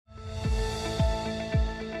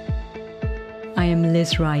I am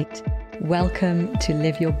Liz Wright. Welcome to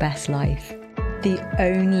Live Your Best Life. The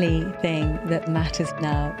only thing that matters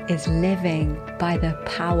now is living by the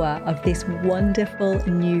power of this wonderful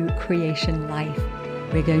new creation life.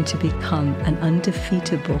 We're going to become an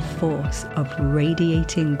undefeatable force of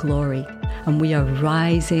radiating glory, and we are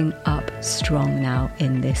rising up strong now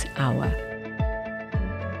in this hour.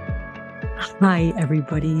 Hi,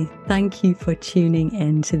 everybody. Thank you for tuning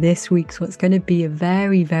in to this week's what's going to be a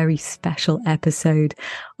very, very special episode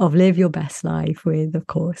of Live Your Best Life with, of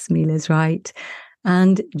course, me, Liz Wright.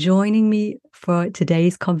 And joining me for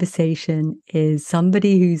today's conversation is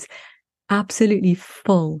somebody who's absolutely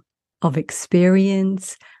full of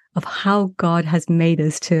experience of how God has made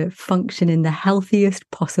us to function in the healthiest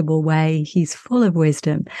possible way. He's full of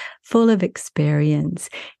wisdom, full of experience.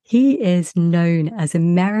 He is known as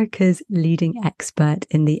America's leading expert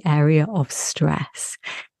in the area of stress.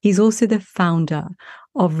 He's also the founder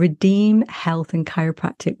of Redeem Health and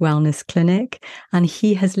Chiropractic Wellness Clinic, and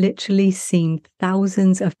he has literally seen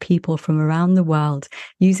thousands of people from around the world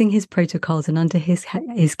using his protocols and under his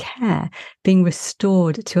care being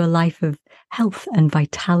restored to a life of health and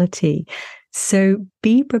vitality. So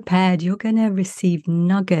be prepared. You're going to receive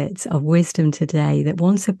nuggets of wisdom today that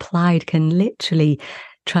once applied can literally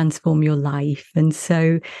transform your life. And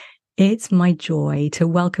so it's my joy to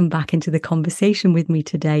welcome back into the conversation with me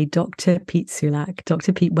today, Dr. Pete Sulack.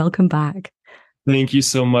 Dr. Pete, welcome back. Thank you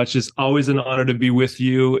so much. It's always an honor to be with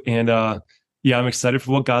you. And I'm excited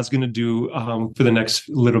for what God's going to do for the next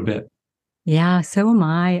little bit. Yeah, so am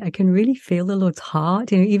I. I can really feel the Lord's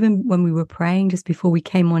heart. Even when we were praying just before we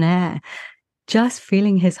came on air, just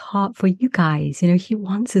feeling his heart for you guys. He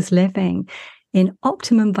wants us living in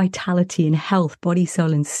optimum vitality and health, body,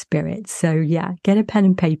 soul, and spirit. So yeah, get a pen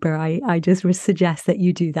and paper. I just suggest that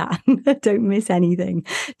you do that. Don't miss anything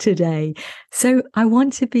today. So I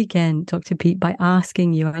want to begin, Dr. Pete, by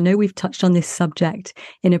asking you, I know we've touched on this subject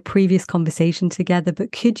in a previous conversation together,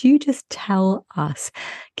 but could you just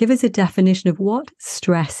give us a definition of what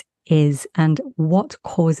stress is and what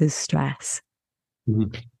causes stress?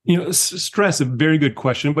 Mm-hmm. Stress, a very good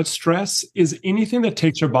question, but stress is anything that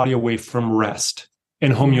takes our body away from rest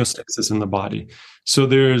and homeostasis in the body. So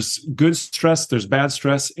there's good stress, there's bad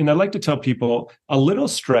stress. And I like to tell people a little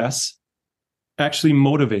stress actually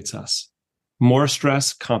motivates us. More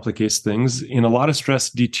stress complicates things, and a lot of stress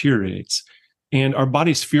deteriorates. And our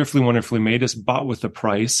body's fearfully, wonderfully made. It's bought with a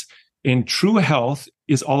price. And true health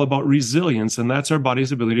is all about resilience, and that's our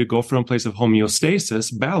body's ability to go from a place of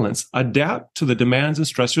homeostasis, balance, adapt to the demands and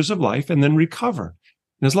stressors of life, and then recover.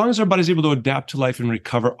 And as long as our body's able to adapt to life and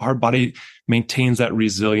recover, our body maintains that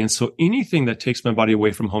resilience. So anything that takes my body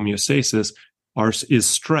away from homeostasis is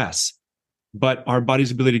stress. But our body's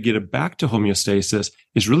ability to get it back to homeostasis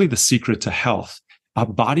is really the secret to health. A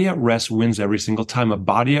body at rest wins every single time. A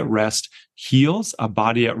body at rest heals. A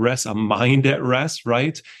body at rest, a mind at rest,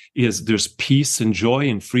 right? There's peace and joy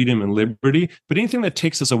and freedom and liberty. But anything that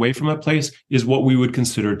takes us away from that place is what we would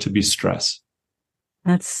consider to be stress.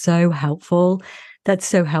 That's so helpful. That's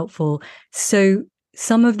so helpful. So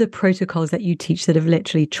some of the protocols that you teach that have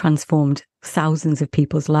literally transformed thousands of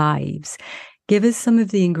people's lives, give us some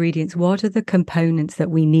of the ingredients. What are the components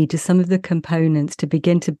that we need, some of the components to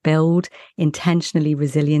begin to build intentionally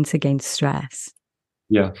resilience against stress?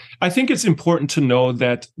 Yeah, I think it's important to know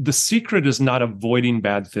that the secret is not avoiding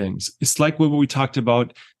bad things. It's like what we talked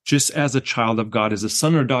about just as a child of God, as a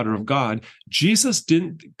son or daughter of God. Jesus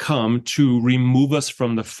didn't come to remove us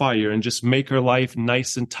from the fire and just make our life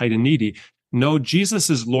nice and tight and needy. No, Jesus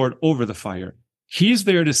is Lord over the fire. He's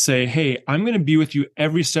there to say, hey, I'm going to be with you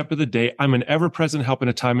every step of the day. I'm an ever-present help in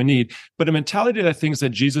a time of need. But a mentality that thinks that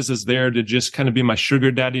Jesus is there to just kind of be my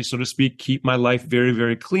sugar daddy, so to speak, keep my life very,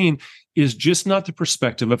 very clean, is just not the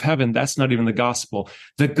perspective of heaven. That's not even the gospel.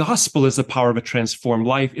 The gospel is the power of a transformed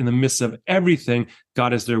life. In the midst of everything,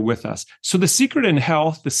 God is there with us. So the secret in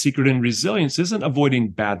health, the secret in resilience isn't avoiding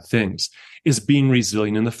bad things, is being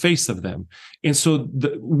resilient in the face of them. And so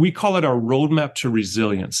we call it our roadmap to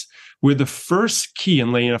resilience, where the first key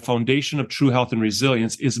in laying a foundation of true health and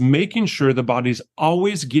resilience is making sure the body's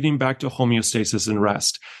always getting back to homeostasis and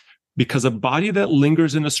rest. Because a body that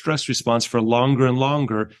lingers in a stress response for longer and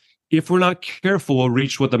longer, if we're not careful, will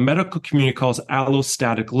reach what the medical community calls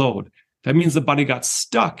allostatic load. That means the body got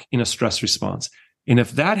stuck in a stress response. And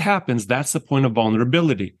if that happens, that's the point of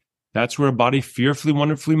vulnerability. That's where a body fearfully,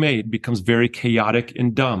 wonderfully made becomes very chaotic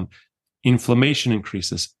and dumb. Inflammation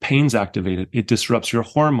increases, pain's activated. It disrupts your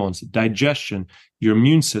hormones, digestion, your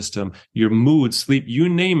immune system, your mood, sleep, you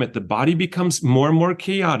name it. The body becomes more and more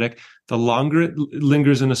chaotic the longer it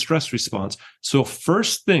lingers in a stress response. So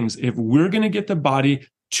first things, if we're going to get the body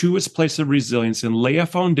to its place of resilience and lay a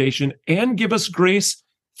foundation and give us grace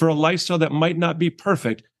for a lifestyle that might not be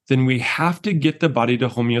perfect, then we have to get the body to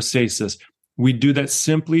homeostasis. We do that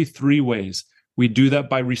simply three ways. We do that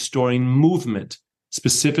by restoring movement,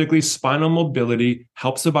 specifically spinal mobility,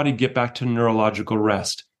 helps the body get back to neurological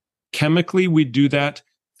rest. Chemically, we do that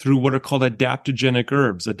through what are called adaptogenic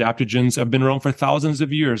herbs. Adaptogens have been around for thousands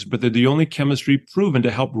of years, but they're the only chemistry proven to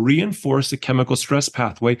help reinforce the chemical stress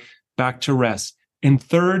pathway back to rest. And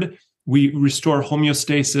third, we restore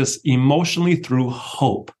homeostasis emotionally through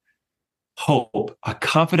hope. Hope, a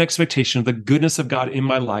confident expectation of the goodness of God in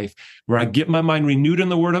my life, where I get my mind renewed in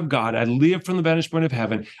the Word of God. I live from the vantage point of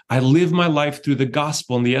heaven. I live my life through the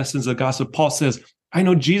gospel and the essence of the gospel. Paul says, I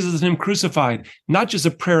know Jesus and Him crucified, not just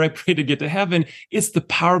a prayer I pray to get to heaven. It's the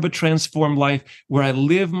power of a transformed life where I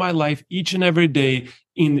live my life each and every day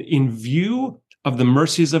in view of the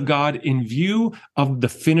mercies of God, in view of the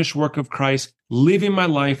finished work of Christ, living my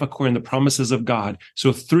life according to the promises of God.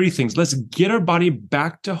 So three things. Let's get our body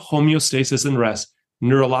back to homeostasis and rest,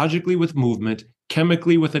 neurologically with movement,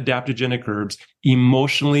 chemically with adaptogenic herbs,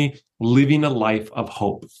 emotionally living a life of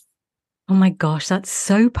hope. Oh my gosh, that's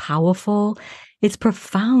so powerful. It's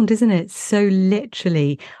profound, isn't it? So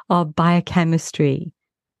literally our biochemistry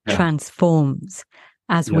transforms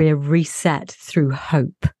as we're reset through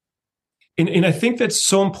hope. And I think that's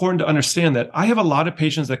so important to understand that. I have a lot of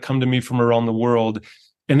patients that come to me from around the world,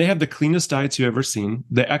 and they have the cleanest diets you've ever seen.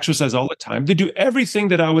 They exercise all the time. They do everything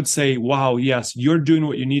that I would say, wow, yes, you're doing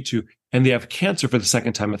what you need to. And they have cancer for the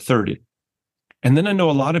second time at 30. And then I know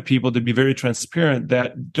a lot of people, to be very transparent,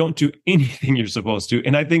 that don't do anything you're supposed to.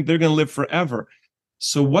 And I think they're going to live forever.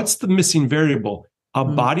 So what's the missing variable? A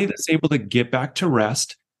body that's able to get back to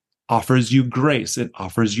rest offers you grace. It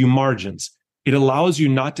offers you margins. It allows you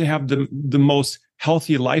not to have the most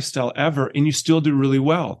healthy lifestyle ever, and you still do really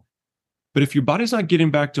well. But if your body's not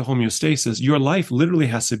getting back to homeostasis, your life literally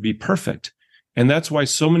has to be perfect. And that's why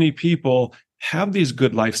so many people have these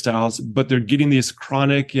good lifestyles, but they're getting these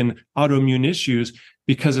chronic and autoimmune issues,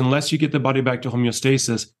 because unless you get the body back to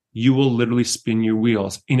homeostasis, you will literally spin your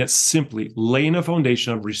wheels. And it's simply laying a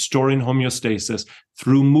foundation of restoring homeostasis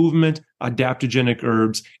through movement, adaptogenic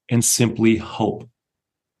herbs, and simply hope.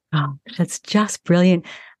 Oh, that's just brilliant.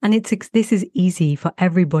 And this is easy for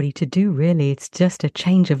everybody to do, really. It's just a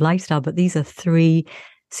change of lifestyle. But these are three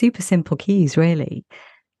super simple keys, really.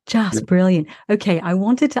 Just brilliant. Okay, I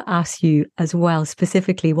wanted to ask you as well,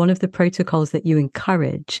 specifically, one of the protocols that you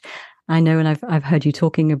encourage, I know, and I've heard you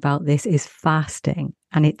talking about this, is fasting.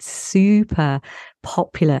 And it's super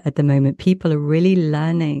popular at the moment. People are really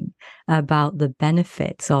learning about the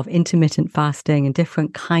benefits of intermittent fasting and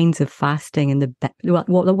different kinds of fasting, and what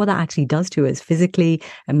that actually does to us physically,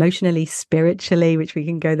 emotionally, spiritually, which we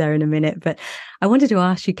can go there in a minute. But I wanted to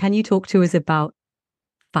ask you, can you talk to us about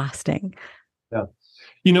fasting? Yeah.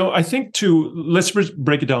 I think let's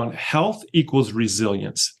break it down. Health equals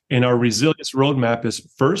resilience. And our resilience roadmap is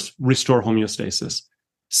first, restore homeostasis.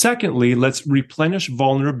 Secondly, let's replenish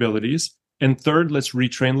vulnerabilities. And third, let's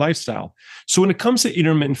retrain lifestyle. So when it comes to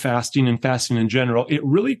intermittent fasting and fasting in general, it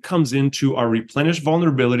really comes into our replenish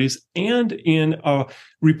vulnerabilities and in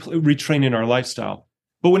retraining our lifestyle.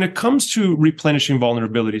 But when it comes to replenishing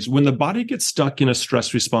vulnerabilities, when the body gets stuck in a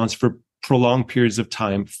stress response for prolonged periods of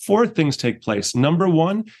time, four things take place. Number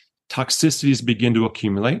one, toxicities begin to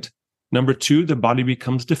accumulate. Number two, the body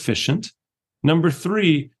becomes deficient. Number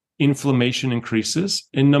three, inflammation increases.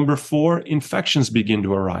 And number four, infections begin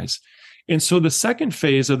to arise. And so the second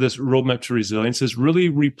phase of this roadmap to resilience is really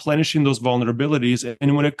replenishing those vulnerabilities.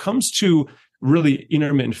 And when it comes to really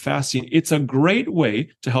intermittent fasting, it's a great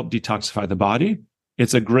way to help detoxify the body.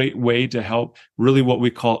 It's a great way to help really what we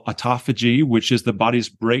call autophagy, which is the body's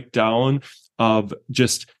breakdown of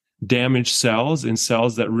just damaged cells and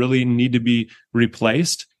cells that really need to be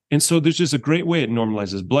replaced. And so there's just a great way. It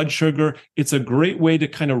normalizes blood sugar. It's a great way to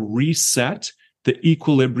kind of reset the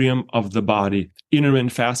equilibrium of the body.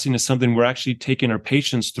 Intermittent fasting is something we're actually taking our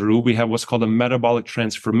patients through. We have what's called a metabolic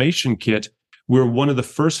transformation kit, where one of the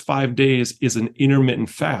first 5 days is an intermittent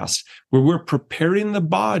fast, where we're preparing the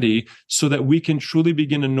body so that we can truly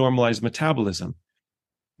begin to normalize metabolism.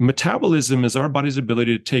 Metabolism is our body's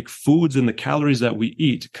ability to take foods and the calories that we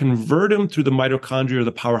eat, convert them through the mitochondria, or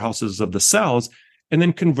the powerhouses of the cells, and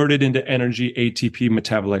then convert it into energy, ATP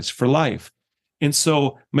metabolites for life. And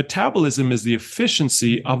so metabolism is the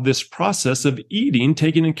efficiency of this process of eating,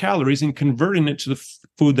 taking in calories and converting it to the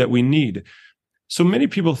food that we need. So many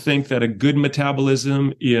people think that a good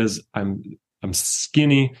metabolism is I'm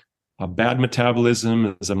skinny, A bad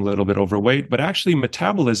metabolism is I'm a little bit overweight, but actually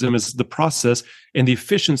metabolism is the process and the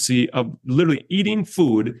efficiency of literally eating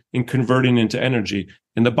food and converting into energy.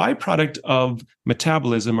 And the byproduct of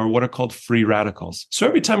metabolism are what are called free radicals. So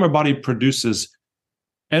every time our body produces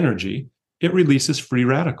energy, it releases free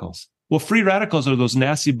radicals. Well, free radicals are those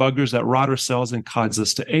nasty buggers that rot our cells and cause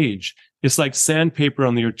us to age. It's like sandpaper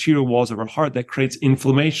on the arterial walls of our heart that creates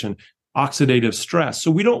inflammation, oxidative stress. So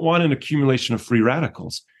we don't want an accumulation of free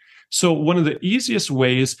radicals. So one of the easiest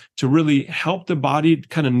ways to really help the body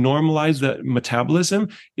kind of normalize that metabolism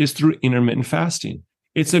is through intermittent fasting.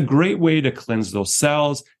 It's a great way to cleanse those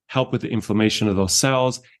cells, help with the inflammation of those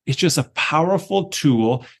cells. It's just a powerful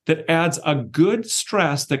tool that adds a good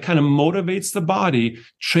stress that kind of motivates the body,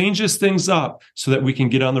 changes things up so that we can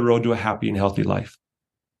get on the road to a happy and healthy life.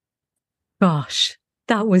 Gosh,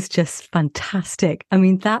 that was just fantastic. I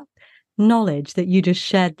mean, that knowledge that you just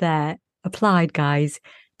shared there, applied, guys,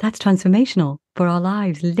 that's transformational for our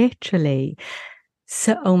lives, literally.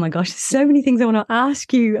 So, oh my gosh, so many things I want to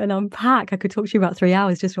ask you and unpack. I could talk to you about 3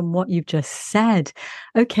 hours just from what you've just said.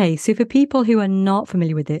 Okay, so for people who are not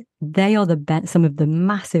familiar with it, they are some of the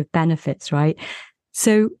massive benefits, right?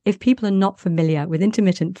 So if people are not familiar with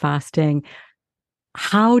intermittent fasting,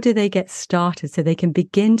 how do they get started so they can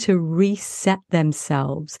begin to reset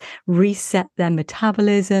themselves, reset their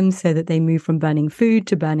metabolism so that they move from burning food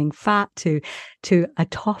to burning fat to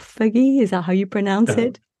autophagy? Is that how you pronounce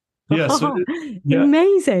it? Yeah,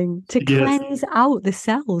 Amazing. To cleanse out the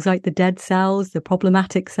cells, like the dead cells, the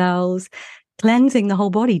problematic cells, cleansing the whole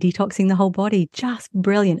body, detoxing the whole body. Just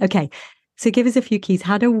brilliant. Okay. So give us a few keys.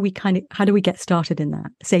 How do we get started in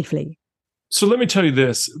that safely? So let me tell you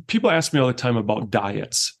this. People ask me all the time about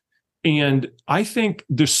diets. And I think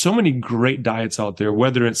there's so many great diets out there,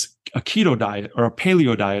 whether it's a keto diet or a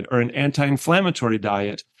paleo diet or an anti-inflammatory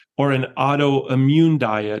diet or an autoimmune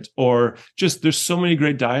diet, or just there's so many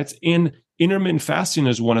great diets. And intermittent fasting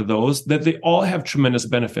is one of those that they all have tremendous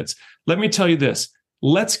benefits. Let me tell you this.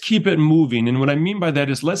 Let's keep it moving. And what I mean by that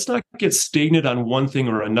is let's not get stagnant on one thing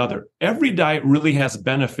or another. Every diet really has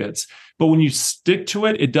benefits, but when you stick to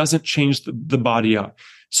it, it doesn't change the body up.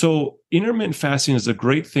 So intermittent fasting is a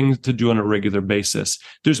great thing to do on a regular basis.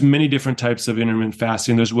 There's many different types of intermittent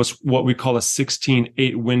fasting. There's what we call a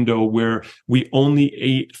 16-8 window where we only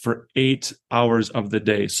eat for 8 hours of the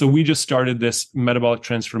day. So we just started this metabolic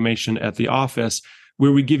transformation at the office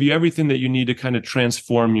where we give you everything that you need to kind of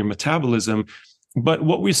transform your metabolism. But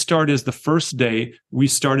what we start is the first day we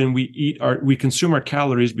start and we consume our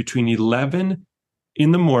calories between 11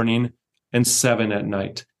 in the morning and 7 at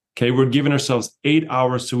night. Okay, we're giving ourselves 8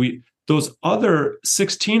 hours to eat. Those other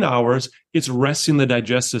 16 hours, it's resting the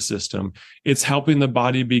digestive system. It's helping the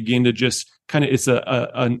body begin to just kind of,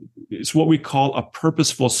 it's what we call a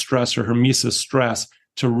purposeful stress or hormesis stress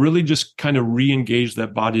to really just kind of re-engage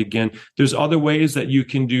that body again. There's other ways that you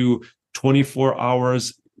can do 24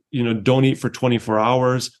 hours, don't eat for 24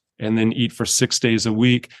 hours and then eat for 6 days a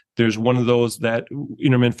week. There's one of those that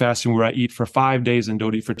intermittent fasting where I eat for 5 days and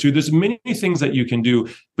don't eat for 2. There's many things that you can do,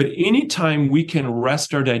 but anytime we can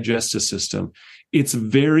rest our digestive system, it's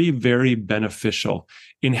very, very beneficial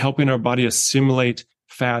in helping our body assimilate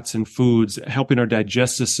fats and foods, helping our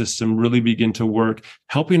digestive system really begin to work,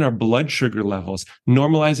 helping our blood sugar levels,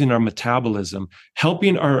 normalizing our metabolism,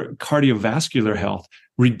 helping our cardiovascular health,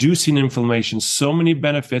 reducing inflammation, so many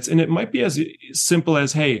benefits. And it might be as simple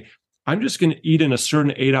as, hey, I'm just going to eat in a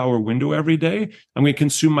certain 8-hour window every day. I'm going to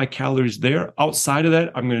consume my calories there. Outside of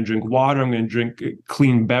that, I'm going to drink water. I'm going to drink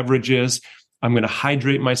clean beverages. I'm going to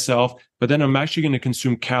hydrate myself, but then I'm actually going to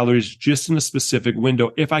consume calories just in a specific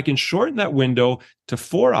window. If I can shorten that window to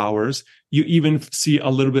 4 hours, you even see a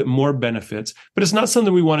little bit more benefits, but it's not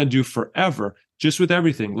something we want to do forever. Just with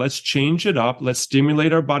everything, let's change it up. Let's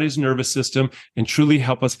stimulate our body's nervous system and truly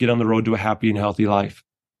help us get on the road to a happy and healthy life.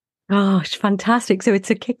 Gosh, fantastic. So it's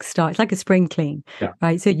a kickstart. It's like a spring clean,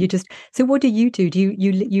 right? So what do? Do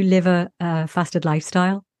you live a fasted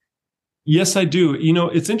lifestyle? Yes, I do.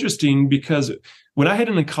 It's interesting because when I had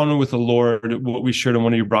an encounter with the Lord, what we shared on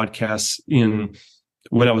one of your broadcasts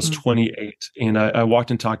when I was 28, and I walked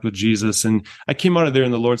and talked with Jesus, and I came out of there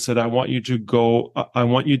and the Lord said, I want you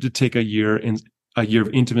to take a year of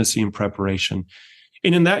intimacy and preparation.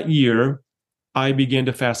 And in that year, I began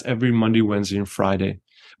to fast every Monday, Wednesday, and Friday.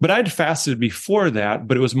 But I'd fasted before that,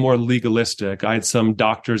 but it was more legalistic. I had some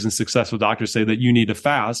doctors and successful doctors say that you need to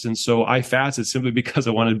fast. And so I fasted simply because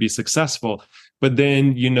I wanted to be successful. But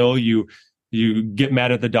then, you get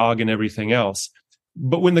mad at the dog and everything else.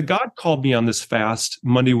 But when the God called me on this fast,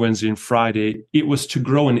 Monday, Wednesday, and Friday, it was to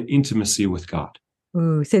grow in intimacy with God.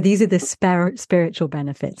 Ooh, so these are the spiritual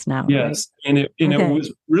benefits now, right? Yes. And it Okay.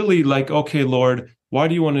 was really like, okay, Lord, why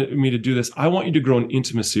do you want me to do this? I want you to grow in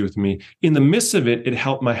intimacy with me. In the midst of it, it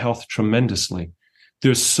helped my health tremendously.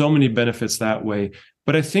 There's so many benefits that way.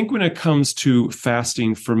 But I think when it comes to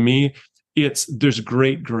fasting, for me, there's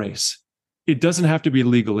great grace. It doesn't have to be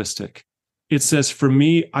legalistic. It says, for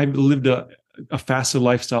me, I've lived a fasted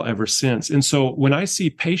lifestyle ever since. And so when I see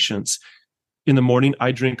patients in the morning,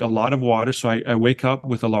 I drink a lot of water. So I wake up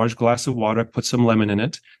with a large glass of water, I put some lemon in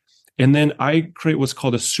it. And then I create what's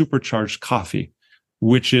called a supercharged coffee,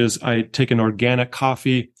 which is I take an organic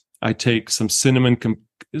coffee, I take some cinnamon,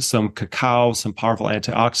 some cacao, some powerful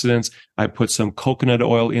antioxidants. I put some coconut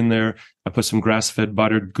oil in there. I put some grass-fed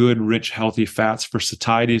butter, good, rich, healthy fats for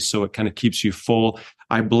satiety. So it kind of keeps you full.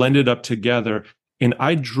 I blend it up together and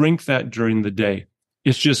I drink that during the day.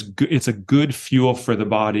 It's just, it's a good fuel for the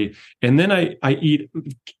body. And then I eat,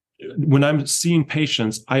 when I'm seeing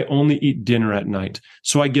patients, I only eat dinner at night.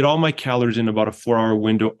 So I get all my calories in about a 4-hour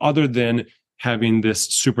window, other than having this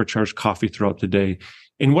supercharged coffee throughout the day.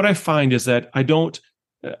 And what I find is that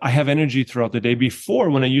I have energy throughout the day. Before,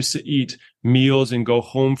 when I used to eat meals and go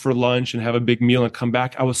home for lunch and have a big meal and come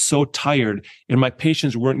back, I was so tired and my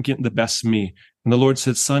patients weren't getting the best me. And the Lord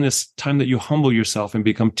said, son, it's time that you humble yourself and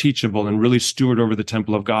become teachable and really steward over the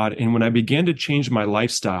temple of God. And when I began to change my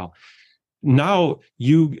lifestyle, now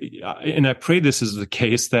and I pray this is the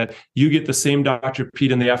case, that you get the same Dr.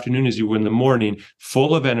 Pete in the afternoon as you were in the morning,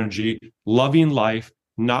 full of energy, loving life,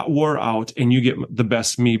 not wore out, and you get the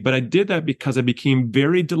best me. But I did that because I became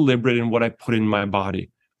very deliberate in what I put in my body.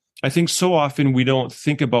 I think so often we don't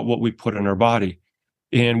think about what we put in our body.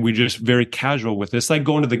 And we just very casual with this. Like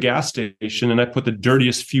going to the gas station and I put the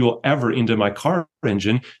dirtiest fuel ever into my car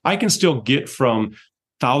engine. I can still get from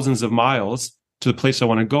thousands of miles to the place I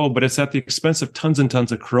want to go, but it's at the expense of tons and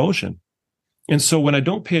tons of corrosion. And so when I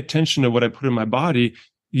don't pay attention to what I put in my body,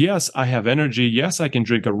 yes, I have energy. Yes, I can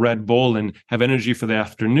drink a Red Bull and have energy for the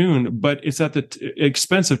afternoon, but it's at the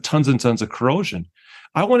expense of tons and tons of corrosion.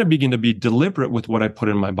 I want to begin to be deliberate with what I put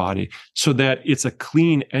in my body so that it's a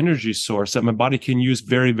clean energy source that my body can use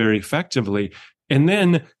very, very effectively. And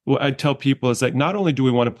then what I tell people is like, not only do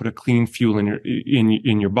we want to put a clean fuel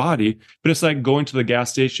in your body, but it's like going to the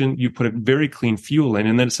gas station, you put a very clean fuel in,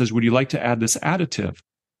 and then it says, would you like to add this additive?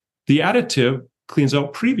 The additive cleans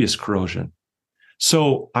out previous corrosion.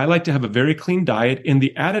 So I like to have a very clean diet, and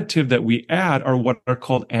the additive that we add are what are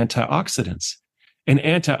called antioxidants. And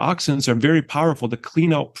antioxidants are very powerful to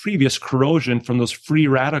clean out previous corrosion from those free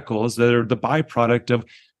radicals that are the byproduct of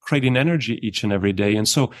creating energy each and every day. And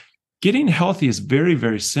so getting healthy is very,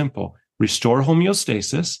 very simple. Restore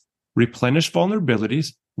homeostasis, replenish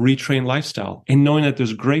vulnerabilities, retrain lifestyle, and knowing that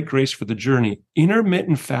there's great grace for the journey.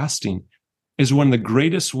 Intermittent fasting is one of the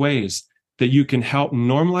greatest ways that you can help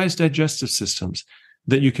normalize digestive systems,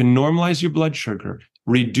 that you can normalize your blood sugar,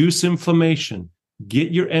 reduce inflammation,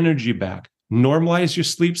 get your energy back, normalize your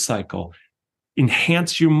sleep cycle,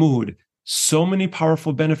 enhance your mood. So many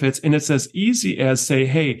powerful benefits. And it's as easy as say,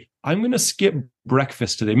 hey, I'm going to skip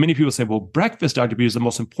breakfast today. Many people say, well, breakfast, Dr. B, is the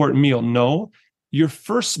most important meal. No, your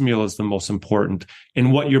first meal is the most important.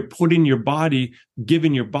 And what you're putting your body,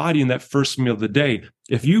 giving your body in that first meal of the day.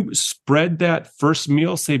 If you spread that first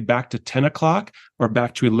meal, say back to 10 o'clock or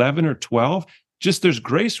back to 11 or 12, just there's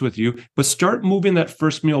grace with you, but start moving that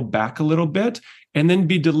first meal back a little bit and then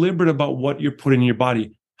be deliberate about what you're putting in your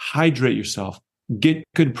body. Hydrate yourself, get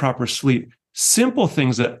good, proper sleep. Simple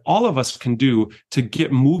things that all of us can do to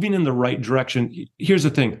get moving in the right direction. Here's the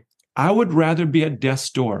thing. I would rather be at death's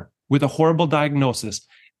door with a horrible diagnosis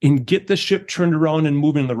and get the ship turned around and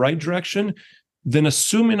moving in the right direction than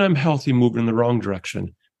assuming I'm healthy, moving in the wrong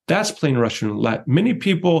direction. That's plain Russian roulette. Many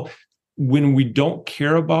people, when we don't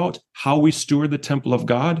care about how we steward the temple of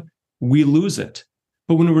God, we lose it.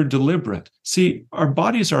 But when we're deliberate, see, our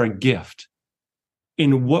bodies are a gift.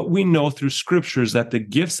 In what we know through scriptures, that the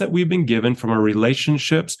gifts that we've been given from our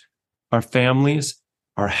relationships, our families,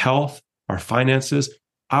 our health, our finances,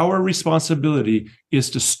 our responsibility is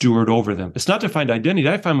to steward over them. It's not to find identity.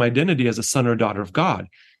 I find my identity as a son or daughter of God,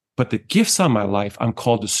 but the gifts on my life, I'm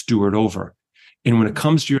called to steward over. And when it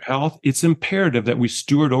comes to your health, it's imperative that we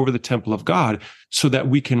steward over the temple of God so that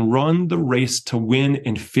we can run the race to win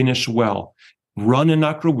and finish well. Run and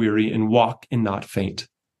not grow weary, and walk and not faint.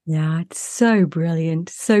 Yeah, it's so brilliant.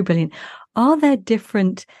 So brilliant. Are there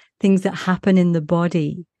different things that happen in the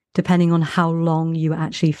body depending on how long you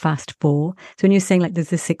actually fast for? So when you're saying like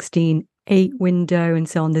there's a 16-8 window and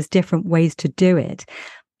so on, there's different ways to do it.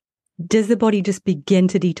 Does the body just begin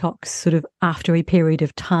to detox sort of after a period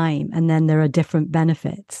of time and then there are different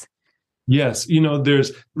benefits? Yes,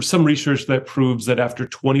 there's some research that proves that after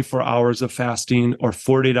 24 hours of fasting or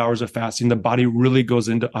 48 hours of fasting, the body really goes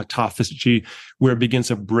into autophagy, where it begins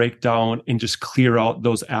to break down and just clear out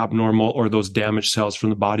those abnormal or those damaged cells from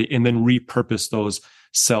the body and then repurpose those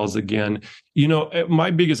cells again.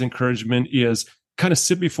 My biggest encouragement is kind of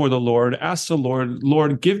sit before the Lord, ask the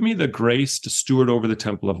Lord, give me the grace to steward over the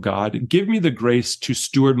temple of God. Give me the grace to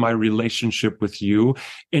steward my relationship with you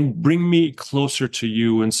and bring me closer to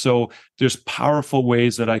you. And so there's powerful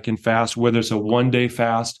ways that I can fast, whether it's a 1-day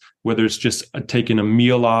fast, whether it's just taking a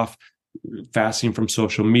meal off, fasting from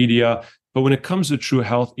social media. But when it comes to true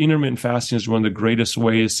health, intermittent fasting is one of the greatest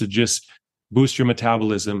ways to just boost your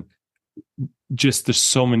metabolism. Just there's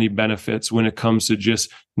so many benefits when it comes to just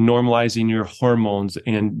normalizing your hormones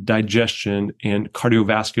and digestion and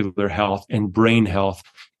cardiovascular health and brain health,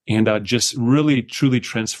 and just really truly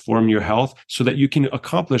transform your health so that you can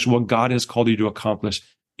accomplish what God has called you to accomplish.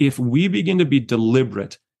 If we begin to be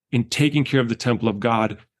deliberate in taking care of the temple of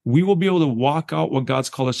God, we will be able to walk out what God's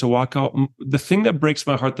called us to walk out. The thing that breaks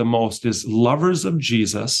my heart the most is lovers of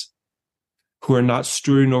Jesus who are not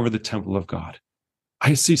stewarding over the temple of God.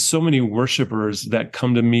 I see so many worshipers that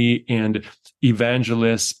come to me, and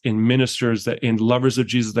evangelists and ministers and lovers of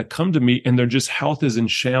Jesus that come to me, and their just health is in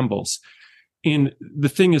shambles. And the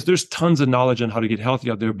thing is, there's tons of knowledge on how to get healthy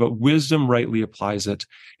out there, but wisdom rightly applies it.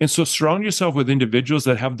 And so surround yourself with individuals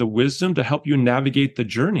that have the wisdom to help you navigate the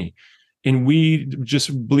journey. And we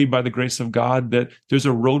just believe by the grace of God that there's a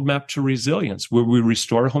roadmap to resilience where we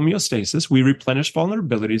restore homeostasis, we replenish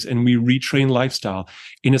vulnerabilities, and we retrain lifestyle.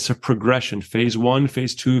 And it's a progression. Phase 1,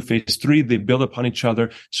 phase 2, phase 3, they build upon each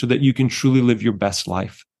other so that you can truly live your best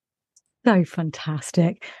life. So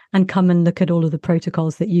fantastic. And come and look at all of the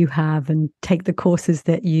protocols that you have and take the courses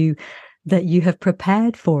that you have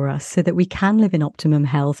prepared for us so that we can live in optimum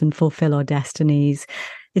health and fulfill our destinies.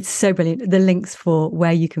 It's so brilliant. The links for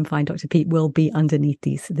where you can find Dr. Pete will be underneath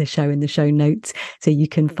the show in the show notes. So you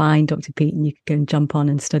can find Dr. Pete and you can go and jump on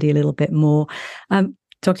and study a little bit more.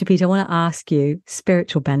 Dr. Pete, I want to ask you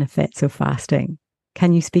spiritual benefits of fasting.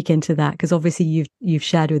 Can you speak into that? Because obviously you've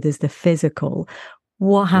shared with us the physical.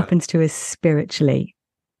 What happens to us spiritually?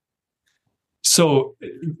 So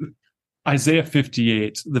Isaiah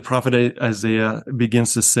 58, the prophet Isaiah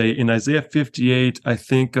begins to say in Isaiah 58, I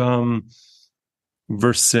think,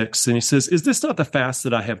 verse 6, and he says, "Is this not the fast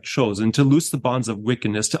that I have chosen, to loose the bonds of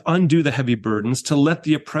wickedness, to undo the heavy burdens, to let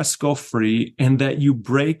the oppressed go free, and that you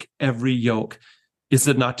break every yoke? Is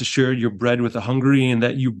it not to share your bread with the hungry, and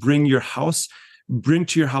that you bring to your house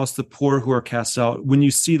the poor who are cast out? When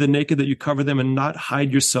you see the naked, that you cover them and not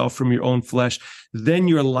hide yourself from your own flesh. Then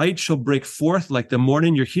your light shall break forth like the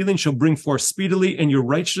morning. Your healing shall bring forth speedily, and your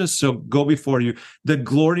righteousness shall go before you. The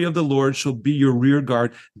glory of the Lord shall be your rear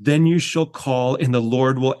guard. Then you shall call, and the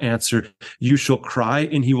Lord will answer. You shall cry,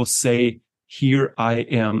 and he will say, here I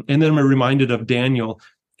am." And then I'm reminded of Daniel.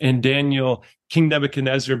 And Daniel, King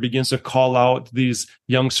Nebuchadnezzar begins to call out these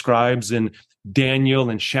young scribes and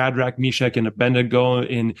Daniel and Shadrach, Meshach, and Abednego.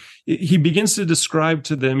 And he begins to describe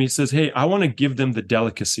to them, he says, hey, I want to give them the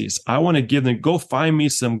delicacies. I want to give them, go find me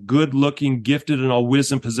some good looking, gifted in all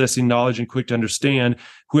wisdom, possessing knowledge and quick to understand,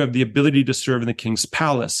 who have the ability to serve in the king's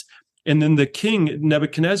palace. And then the king,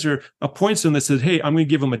 Nebuchadnezzar, appoints them that says, hey, I'm going to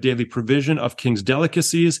give them a daily provision of king's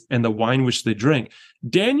delicacies and the wine which they drink.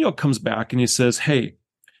 Daniel comes back and he says, hey,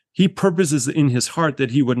 he purposes in his heart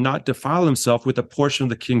that he would not defile himself with a portion of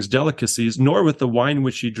the king's delicacies, nor with the wine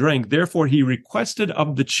which he drank. Therefore, he requested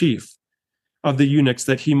of the chief of the eunuchs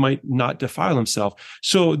that he might not defile himself.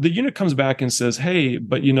 So the eunuch comes back and says, hey,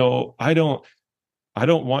 but I don't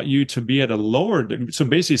want you to be at a lower. So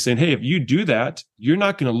basically saying, hey, if you do that, you're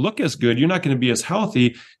not going to look as good. You're not going to be as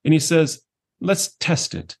healthy. And he says, let's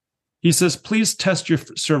test it. He says, please test your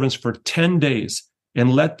servants for 10 days.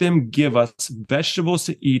 And let them give us vegetables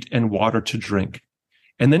to eat and water to drink.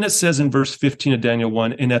 And then it says in verse 15 of Daniel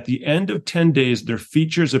 1, and at the end of 10 days, their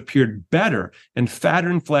features appeared better and fatter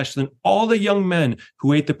in flesh than all the young men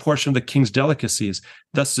who ate the portion of the king's delicacies.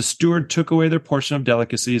 Thus the steward took away their portion of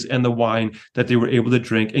delicacies and the wine that they were able to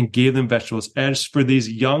drink and gave them vegetables. As for these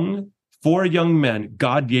four young men,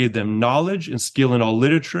 God gave them knowledge and skill in all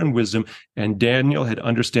literature and wisdom, and Daniel had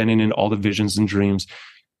understanding in all the visions and dreams.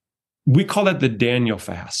 We call that the Daniel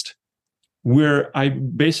fast, where I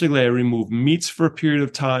remove meats for a period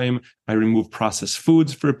of time, I remove processed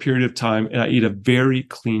foods for a period of time, and I eat a very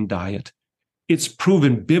clean diet. It's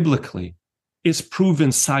proven biblically, it's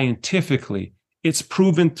proven scientifically, it's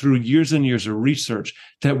proven through years and years of research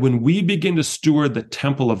that when we begin to steward the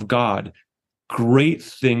temple of God, great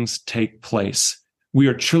things take place. We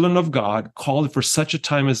are children of God, called for such a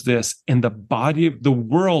time as this, and the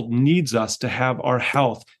world needs us to have our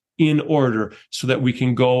health in order so that we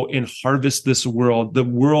can go and harvest this world. The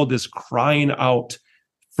world is crying out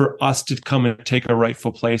for us to come and take our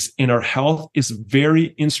rightful place, and our health is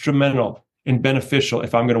very instrumental and beneficial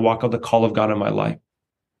if I'm going to walk out the call of God in my life.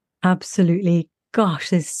 Absolutely. Gosh,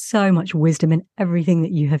 there's so much wisdom in everything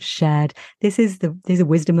that you have shared. This is the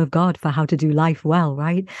wisdom of God for how to do life well,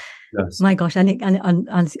 right? Yes. My gosh, and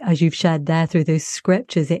as you've shared there through those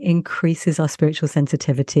scriptures, it increases our spiritual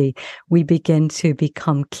sensitivity. We begin to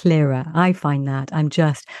become clearer. I find that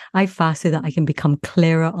I fast so that I can become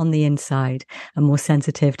clearer on the inside and more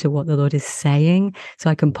sensitive to what the Lord is saying, so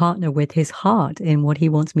I can partner with his heart in what he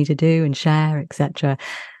wants me to do and share, etc.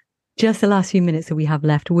 Just the last few minutes that we have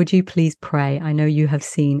left, would you please pray? I know you have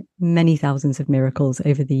seen many thousands of miracles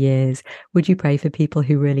over the years. Would you pray for people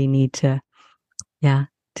who really need to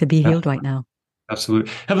be healed right now?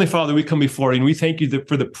 Absolutely. Heavenly Father, we come before you and we thank you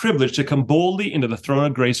for the privilege to come boldly into the throne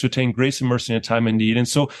of grace to attain grace and mercy in a time of need. And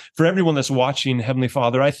so for everyone that's watching, Heavenly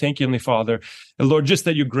Father, I thank you, Heavenly Father, and Lord, just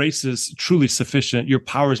that your grace is truly sufficient. Your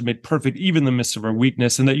power is made perfect, even in the midst of our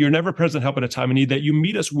weakness, and that you're never present help in a time of need, that you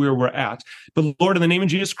meet us where we're at. But Lord, in the name of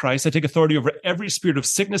Jesus Christ, I take authority over every spirit of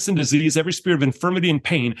sickness and disease, every spirit of infirmity and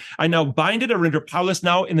pain. I now bind it or render powerless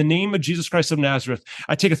now in the name of Jesus Christ of Nazareth.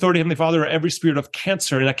 I take authority, Heavenly Father, over every spirit of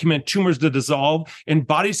cancer, and I command tumors to dissolve and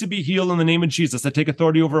bodies to be healed in the name of Jesus. I take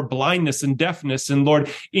authority over blindness and deafness, and Lord,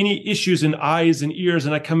 any issues in eyes and ears,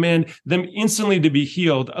 and I command them instantly to be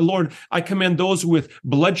healed. Lord, I command those with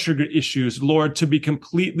blood sugar issues, Lord, to be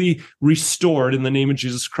completely restored in the name of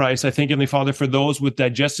Jesus Christ. I thank you, Heavenly Father, for those with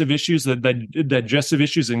digestive issues, digestive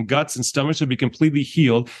issues in guts and stomachs to be completely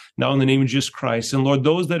healed now in the name of Jesus Christ. And Lord,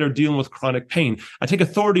 those that are dealing with chronic pain, I take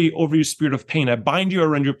authority over your spirit of pain. I bind you or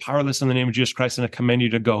render you powerless in the name of Jesus Christ, and I command you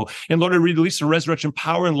to go. And Lord, I release a resurrection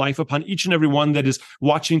power and life upon each and every one that is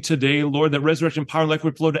watching today. Lord, that resurrection power and life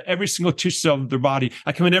would flow to every single tissue cell of their body.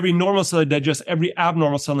 I command every normal cell to digest every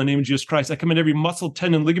abnormal cell in the name of Jesus Christ. I command every muscle,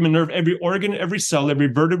 tendon, ligament, nerve, every organ, every cell, every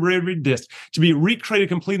vertebrae, every disc to be recreated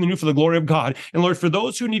completely new for the glory of God. And Lord, for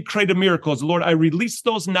those who need creative miracles, Lord, I release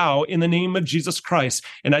those now in the name of Jesus Christ.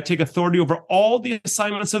 And I take authority over all the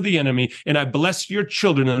assignments of the enemy. And I bless your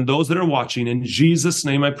children and those that are watching. In Jesus'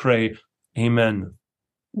 name I pray. Amen.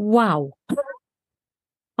 Wow.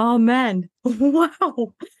 Amen.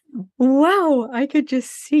 Wow. Wow. I could just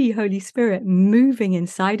see Holy Spirit moving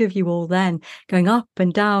inside of you all then, going up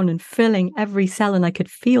and down and filling every cell. And I could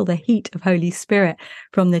feel the heat of Holy Spirit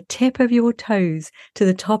from the tip of your toes to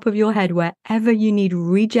the top of your head, wherever you need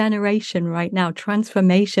regeneration right now,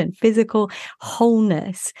 transformation, physical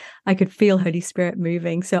wholeness. I could feel Holy Spirit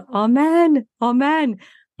moving. So amen. Amen.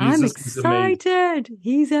 I'm excited.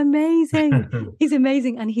 He's amazing. He's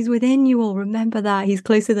amazing. And he's within you all. Remember that. He's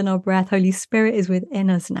closer than our breath. Holy Spirit is within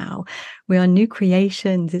us now. We are new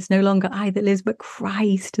creations. It's no longer I that lives, but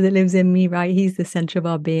Christ that lives in me, right? He's the center of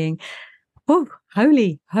our being. Oh,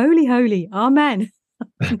 holy, holy, holy. Amen.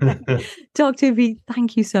 Dr. V,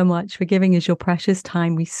 thank you so much for giving us your precious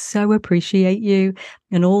time. We so appreciate you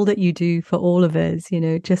and all that you do for all of us. You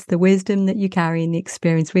know, just the wisdom that you carry and the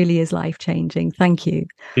experience really is life-changing. Thank you.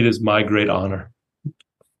 It is my great honor.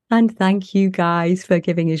 And thank you guys for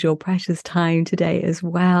giving us your precious time today as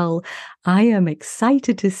well. I am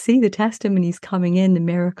excited to see the testimonies coming in, the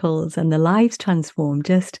miracles and the lives transformed.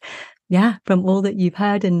 From all that you've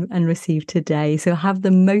heard and received today. So have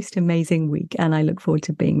the most amazing week. And I look forward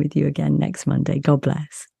to being with you again next Monday. God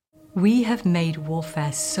bless. We have made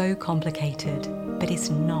warfare so complicated, but it's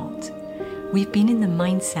not. We've been in the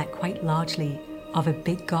mindset quite largely of a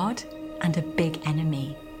big God and a big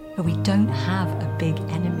enemy, but we don't have a big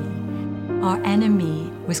enemy. Our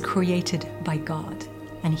enemy was created by God,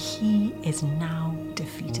 and he is now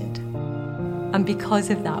defeated. And because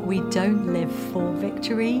of that, we don't live for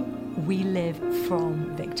victory. We live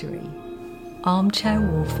from victory. Armchair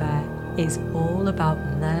warfare is all about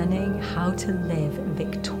learning how to live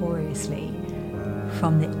victoriously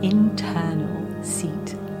from the internal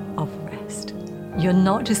seat of rest. You're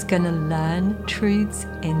not just going to learn truths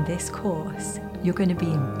in this course. You're going to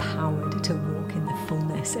be empowered to walk in the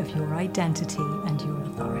fullness of your identity and your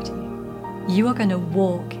authority. You are going to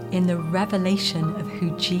walk in the revelation of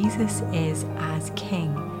who Jesus is as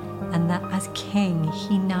King, and that as King,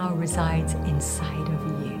 he now resides inside of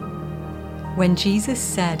you. When Jesus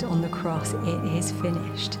said on the cross, "It is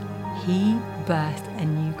finished," he birthed a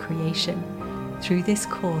new creation. Through this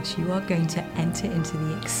course, you are going to enter into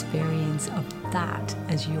the experience of that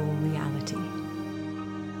as your reality.